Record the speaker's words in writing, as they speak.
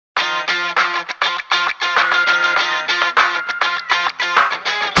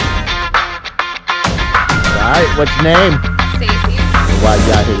What's your name? Stacy. Why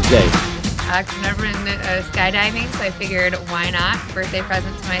you out here today? I've never been skydiving, so I figured why not? Birthday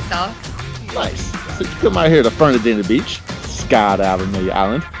present to myself. Nice. So you come out here to Fernandina Beach, skydive Amelia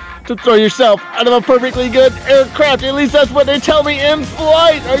Island, to throw yourself out of a perfectly good aircraft. At least that's what they tell me in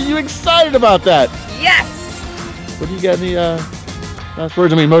flight. Are you excited about that? Yes! What do you got? Any last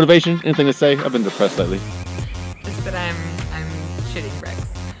words? I mean, motivation? Anything to say? I've been depressed lately. Just that I'm shitting bricks.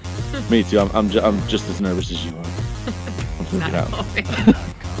 Me too. I'm just as nervous as you are. I'm freaking out.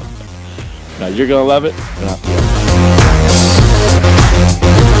 Now you're gonna love it, and I'll see you.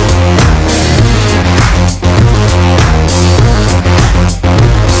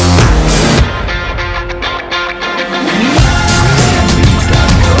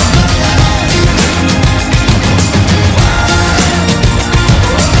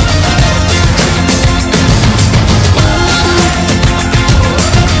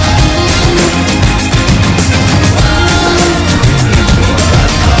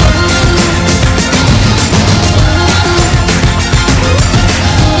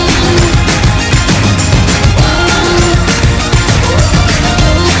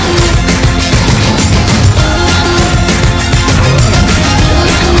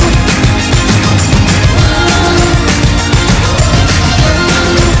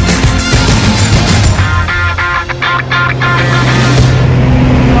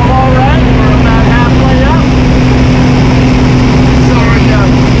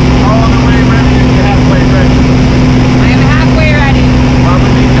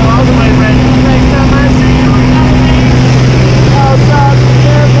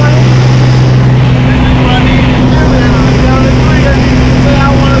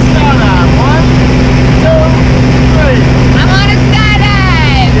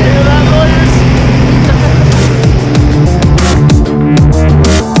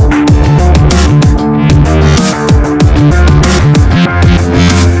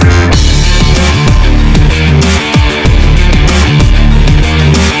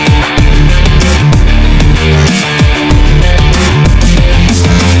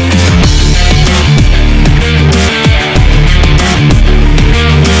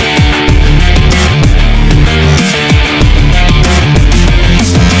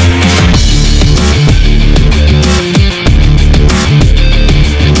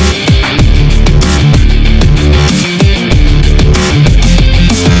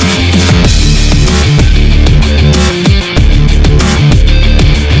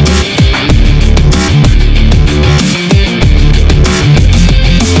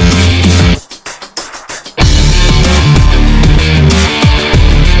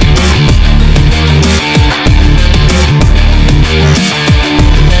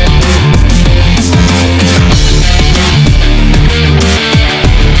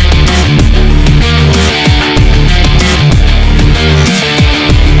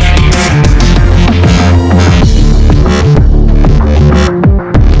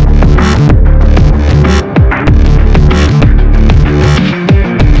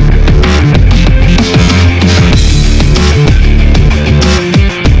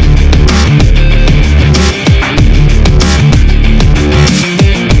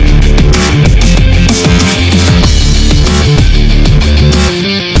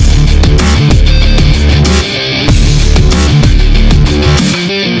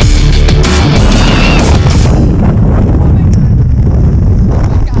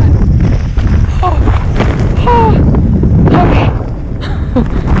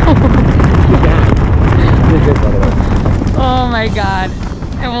 Oh my god,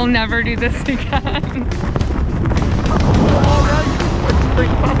 I will never do this again. What do you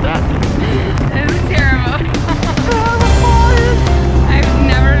think about that? It was terrible. I've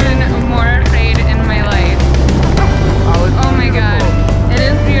never been more afraid in my life. Oh my god, it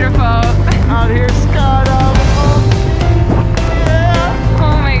is beautiful. Out here skydiving. Yeah.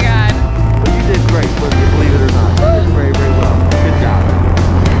 Oh my god. Well, you did great, believe it or not. You did very, very well. Good job.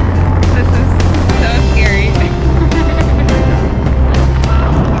 This is so scary.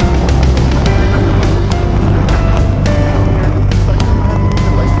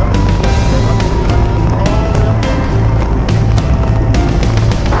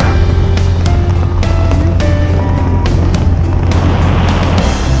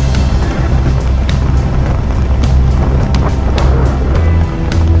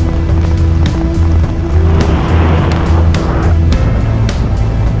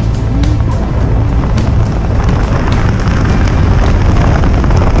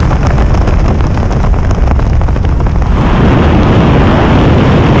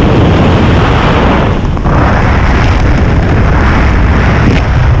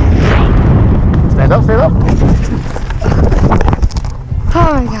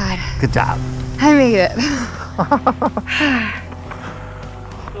 Good job. I made it.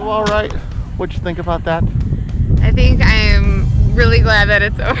 So, all right. What'd you think about that? I think I'm really glad that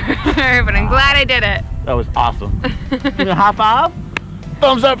it's over, but I'm glad I did it. That was awesome. Give me a high five.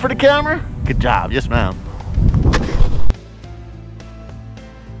 Thumbs up for the camera. Good job. Yes, ma'am.